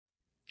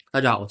大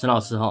家好，我陈老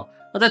师哈。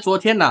那在昨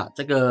天呢，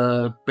这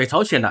个北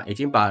朝鲜呢已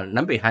经把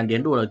南北韩联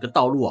络的一个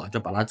道路就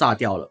把它炸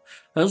掉了。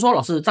有人说，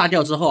老师炸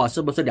掉之后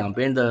是不是两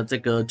边的这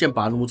个剑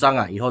拔弩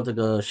张以后这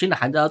个新的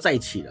韩战要再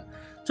起了？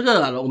这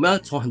个我们要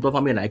从很多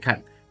方面来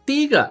看。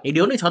第一个，你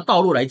留那条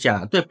道路来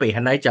讲对北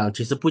韩来讲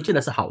其实不见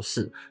得是好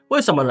事。为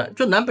什么呢？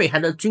就南北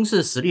韩的军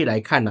事实力来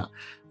看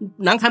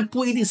南韩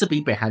不一定是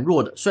比北韩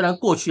弱的。虽然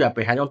过去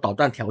北韩用导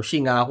弹挑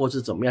衅或是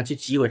怎么样去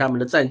击毁他们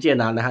的战舰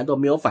南韩都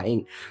没有反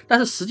应，但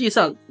是实际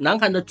上南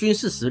韩的军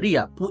事实力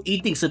不一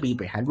定是比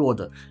北韩弱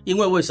的。因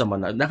为什么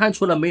呢？南韩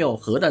除了没有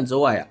核弹之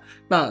外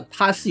那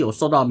它是有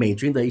受到美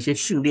军的一些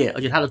训练，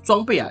而且它的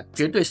装备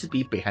绝对是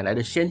比北韩来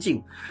的先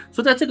进。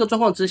所以在这个状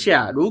况之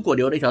下，如果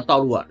留了一条道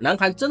路南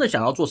韩真的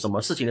想要做什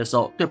么事情的时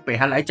候，对北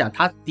韩来讲，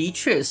它的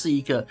确是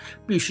一个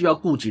必须要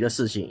顾及的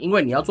事情。因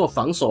为你要做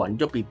防守你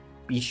就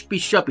必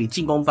须要比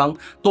进攻方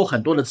多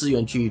很多的资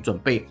源去准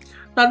备。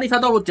那条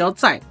道路只要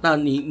在，那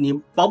你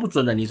保不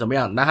准了，你怎么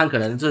样？南韩可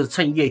能是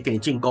趁夜给你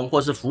进攻，或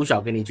是拂晓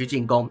给你去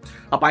进攻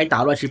把你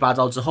打乱七八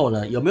糟之后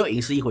呢，有没有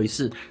赢是一回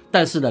事，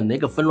但是呢，那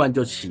个纷乱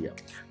就起了。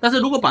但是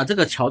如果把这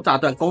个桥炸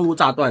断，公路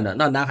炸断了，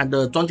那南韩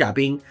的装甲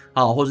兵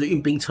或是运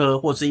兵车，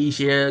或是一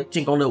些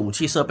进攻的武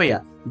器设备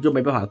你就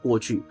没办法过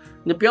去。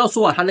你不要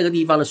说它那个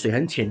地方的水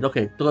很浅，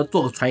都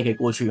坐个船也可以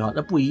过去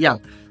那不一样。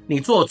你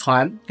坐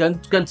船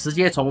跟直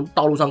接从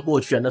道路上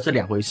过去那是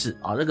两回事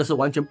那个是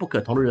完全不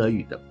可同日而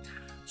语的。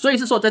所以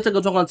是说，在这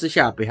个状况之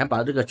下，北韩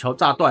把这个桥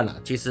炸断了，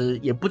其实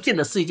也不见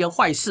得是一件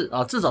坏事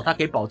至少它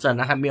可以保证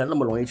南韩没有那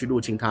么容易去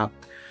入侵它。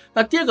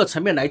那第二个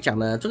层面来讲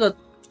呢，这个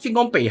进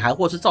攻北韩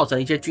或是造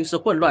成一些军事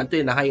混乱，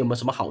对南韩有没有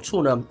什么好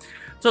处呢？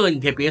这个你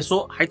可以别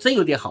说，还真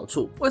有点好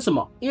处。为什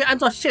么？因为按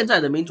照现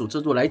在的民主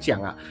制度来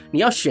讲你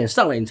要选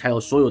上了，你才有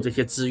所有这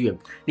些资源；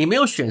你没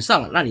有选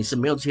上，那你是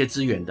没有这些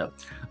资源的。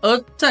而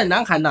在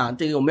南韩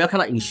这个我们要看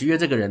到尹锡悦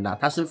这个人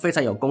他是非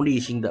常有功利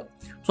心的。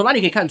从哪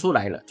里可以看出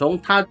来了？从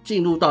他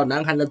进入到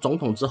南韩的总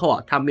统之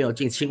后他没有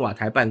进青瓦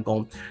台办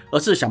公，而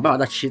是想办法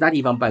在其他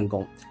地方办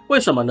公。为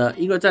什么呢？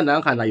因为在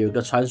南韩有一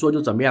个传说，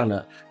就怎么样呢？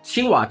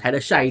青瓦台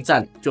的下一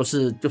站就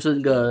是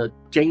那个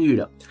监狱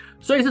了。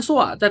所以是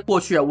说在过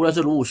去无论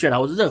是卢武铉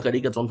或是任何的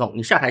一个总统，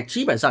你下台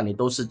基本上你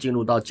都是进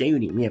入到监狱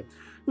里面。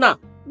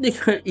那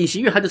个尹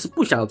锡悦他就是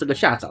不想有这个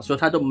下场，所以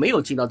他都没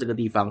有进到这个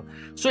地方。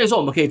所以说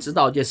我们可以知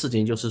道一件事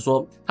情，就是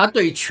说他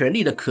对于权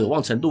力的渴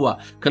望程度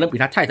可能比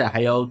他太太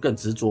还要更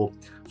执着。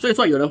所以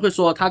说有人会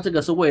说他这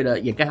个是为了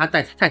掩盖他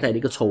太太的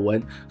一个丑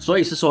闻，所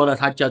以是说呢，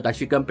他就要来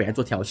去跟北韩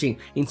做挑衅，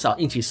因此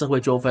引起社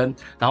会纠纷，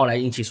然后来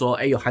引起说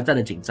有韩战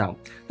的紧张。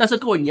但是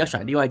各位你要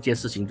想另外一件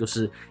事情，就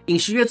是尹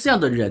锡悦这样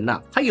的人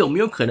他有没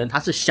有可能他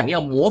是想要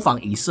模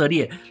仿以色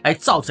列来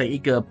造成一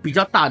个比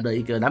较大的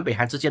一个南北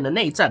韩之间的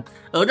内战，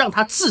而让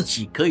他自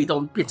己可以都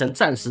变成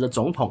暂时的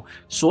总统，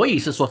所以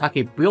是说他可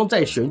以不用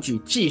再选举，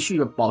继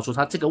续保住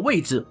他这个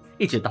位置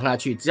一直当下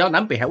去，只要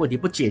南北韩问题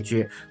不解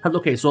决，他都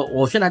可以说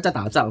我现在在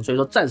打仗，所以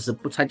说暂时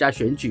不参加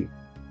选举。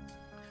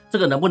这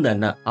个能不能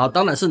呢？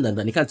当然是能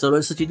的。你看泽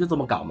伦斯基就这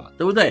么搞嘛，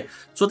对不对？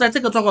所以在这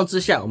个状况之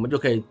下，我们就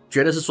可以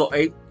觉得是说，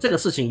这个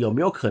事情有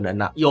没有可能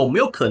有没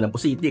有可能不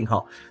是一定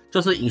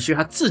就是尹锡悦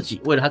他自己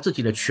为了他自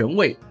己的权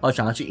位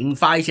想要去引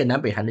发一些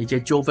南北韩的一些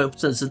纠纷，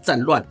甚至是战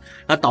乱，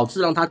导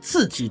致让他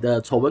自己的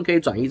丑闻可以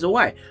转移之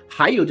外，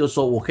还有就是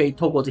说我可以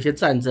透过这些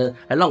战争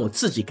来让我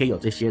自己可以有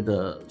这些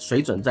的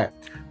水准在。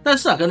但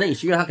是可能尹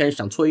锡悦他可能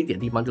想错一点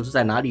地方，就是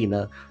在哪里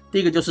呢？第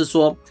一个就是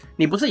说，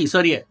你不是以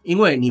色列，因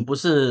为你不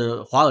是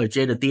华尔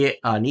街的爹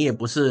你也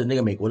不是那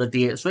个美国的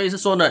爹，所以是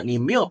说呢，你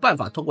没有办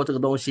法透过这个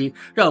东西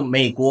让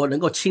美国能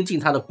够亲近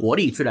他的国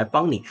力去来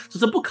帮你，这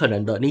是不可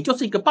能的。你就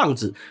是一个棒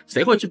子，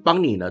谁会去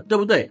帮你呢？对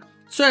不对？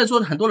虽然说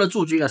很多的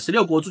驻军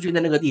16国驻军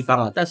在那个地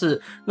方但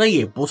是那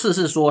也不是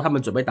说他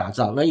们准备打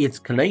仗，那也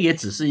可能也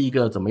只是一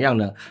个怎么样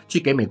呢？去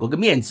给美国个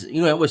面子。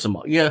因为为什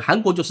么？因为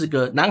韩国就是一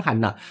个南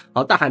韩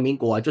大韩民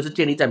国就是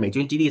建立在美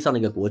军基地上的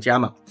一个国家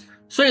嘛，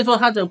所以说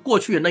他的过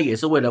去也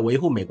是为了维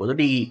护美国的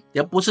利益，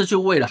也不是去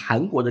为了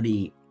韩国的利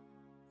益。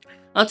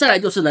再来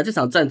就是呢，这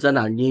场战争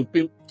你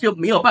就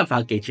没有办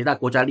法给其他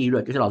国家利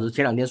润，就像老师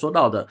前2天说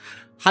到的，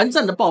韩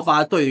战的爆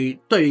发对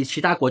于其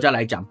他国家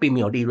来讲并没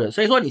有利润，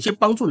所以说你去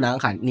帮助南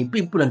韩，你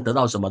并不能得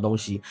到什么东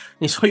西。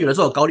你说有的时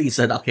候有高丽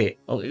参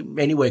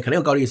anyway 可能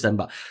有高丽参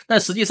吧，但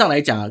实际上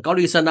来讲高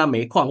丽参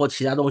煤矿或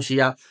其他东西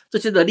这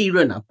些的利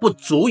润不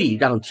足以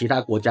让其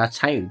他国家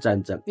参与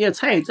战争。因为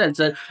参与战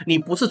争，你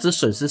不是只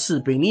损失士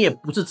兵，你也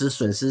不是只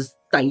损失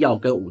弹药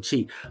跟武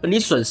器，你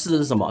损失的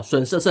是什么？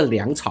损失的是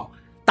粮草。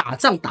打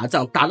仗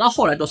打到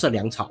后来都是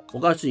粮草，我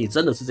告诉你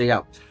真的是这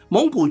样。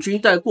蒙古军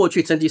在过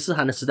去成吉思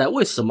汗的时代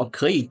为什么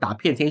可以打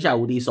遍天下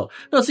无敌手？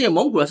那是因为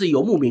蒙古人是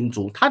游牧民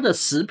族，他的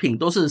食品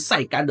都是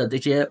晒干的这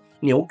些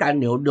牛肝、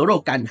牛肉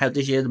干，还有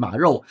这些马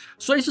肉，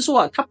所以是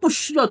说他不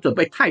需要准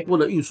备太多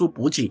的运输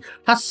补给，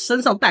他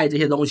身上带这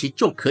些东西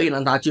就可以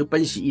让他去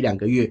奔袭1-2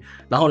个月，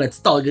然后呢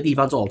到一个地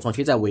方之后重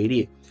新再围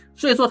猎。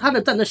所以说它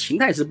的战争形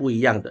态是不一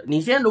样的。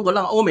你今天如果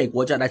让欧美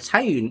国家来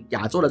参与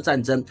亚洲的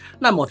战争，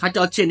那么它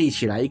就要建立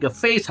起来一个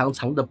非常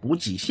长的补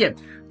给线，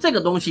这个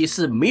东西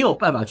是没有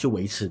办法去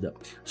维持的。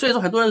所以说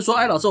很多人说，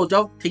哎，老师，我只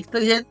要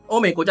这些欧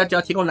美国家只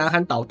要提供南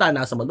韩导弹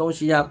啊，什么东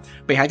西啊，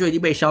北韩就已经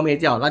被消灭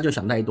掉，那就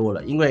想太多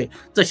了。因为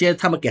这些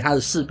他们给他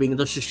的士兵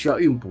都是需要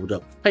运补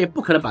的，他也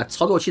不可能把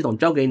操作系统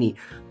交给你。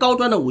高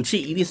端的武器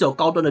一定是由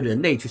高端的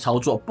人类去操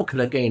作，不可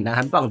能给你南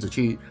韩棒子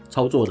去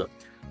操作的。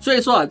所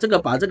以说啊，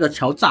把这个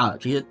桥炸了，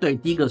其实对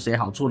第一个谁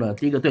好处呢？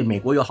第一个对美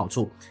国有好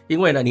处，因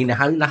为呢你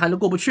南韩都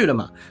过不去了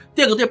嘛。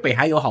第二个对北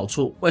韩有好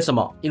处，为什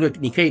么？因为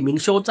你可以明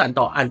修栈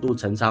道，暗度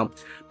陈仓。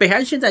北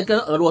韩现在跟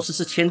俄罗斯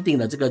是签订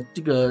了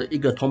一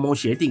个同盟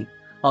协定。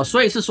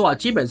所以是说啊，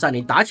基本上你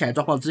打起来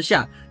状况之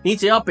下，你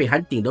只要北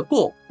韩顶得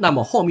过，那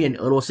么后面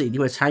俄罗斯一定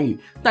会参与。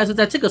但是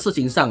在这个事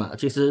情上啊，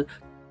其实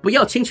不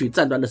要轻取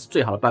战端的是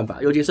最好的办法，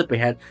尤其是北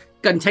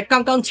韩才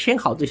刚刚签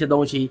好这些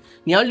东西，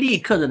你要立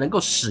刻的能够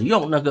使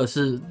用，那个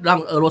是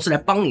让俄罗斯来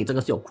帮你，这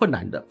个是有困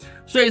难的。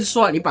所以是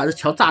说啊，你把这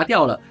桥炸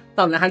掉了，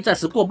到南韩暂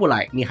时过不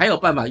来，你还有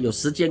办法有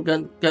时间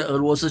跟俄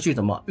罗斯去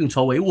怎么运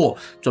筹帷幄，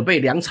准备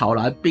粮草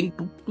啦、兵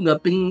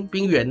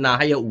源啦，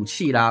还有武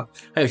器啦，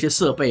还有一些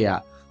设备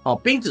啊。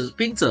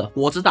兵者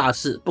国之大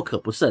事，不可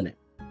不慎。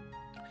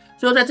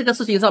所以在这个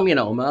事情上面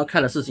呢，我们要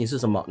看的事情是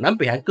什么？南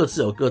北韩各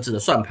自有各自的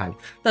算盘，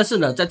但是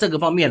呢，在这个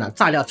方面呢，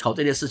炸掉桥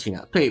这件事情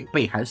啊，对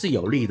北韩是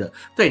有利的，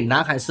对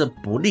南韩是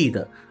不利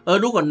的。而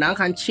如果南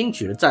韩轻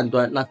取了战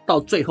端，那到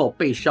最后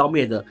被消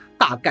灭的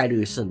大概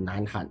率是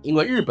南韩，因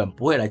为日本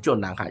不会来救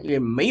南韩，因为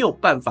没有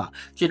办法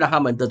去让他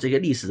们的这些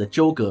历史的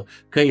纠葛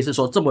可以是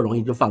说这么容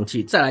易就放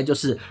弃。再来就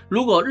是，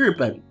如果日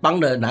本帮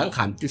了南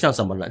韩，就像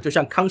什么呢？就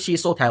像康熙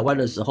收台湾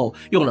的时候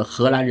用了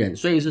荷兰人，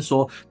所以是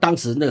说当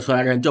时那个荷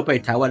兰人就被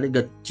台湾那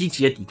个积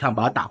极的抵抗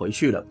把他打回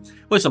去了。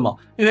为什么？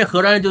因为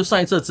荷兰人就是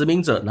上一次的殖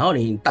民者，然后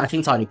你大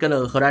清朝你跟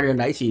了荷兰人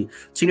来一起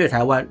侵略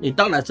台湾，你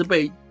当然是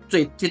被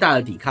最大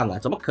的抵抗啊，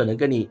怎么可能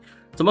跟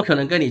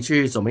你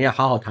去怎么样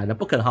好好谈呢？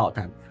不可能好好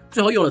谈。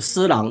最后用了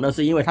施琅，那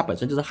是因为他本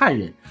身就是汉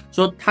人，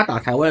说他打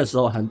台湾的时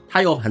候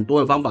他有很多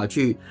的方法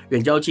去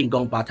远交近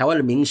攻，把台湾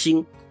的民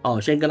心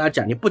先跟他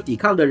讲，你不抵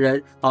抗的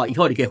人以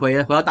后你可以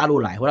回到大陆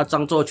来，回到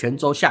漳州、泉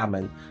州、厦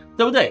门，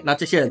对不对？那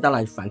这些人当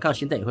然反抗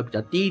心态也会比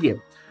较低一点。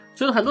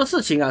所以很多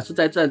事情啊是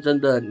在战争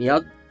的，你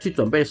要去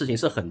准备的事情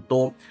是很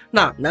多。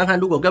那南韩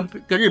如果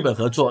跟日本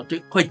合作，就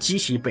会激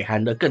起北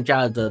韩的更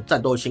加的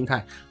战斗心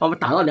态，我们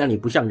打到你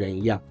不像人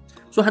一样。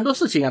所以很多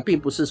事情啊，并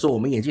不是说我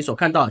们眼睛所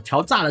看到的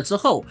桥炸了之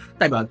后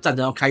代表战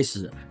争要开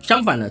始，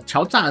相反的，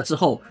桥炸了之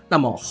后，那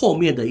么后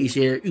面的一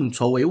些运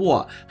筹帷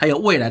幄还有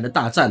未来的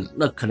大战，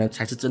那可能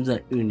才是真正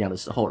酝酿的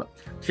时候了。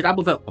其他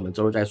部分我们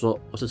周日再说。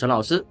我是陈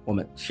老师，我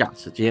们下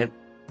次见。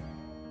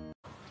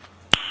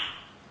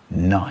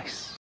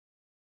Nice。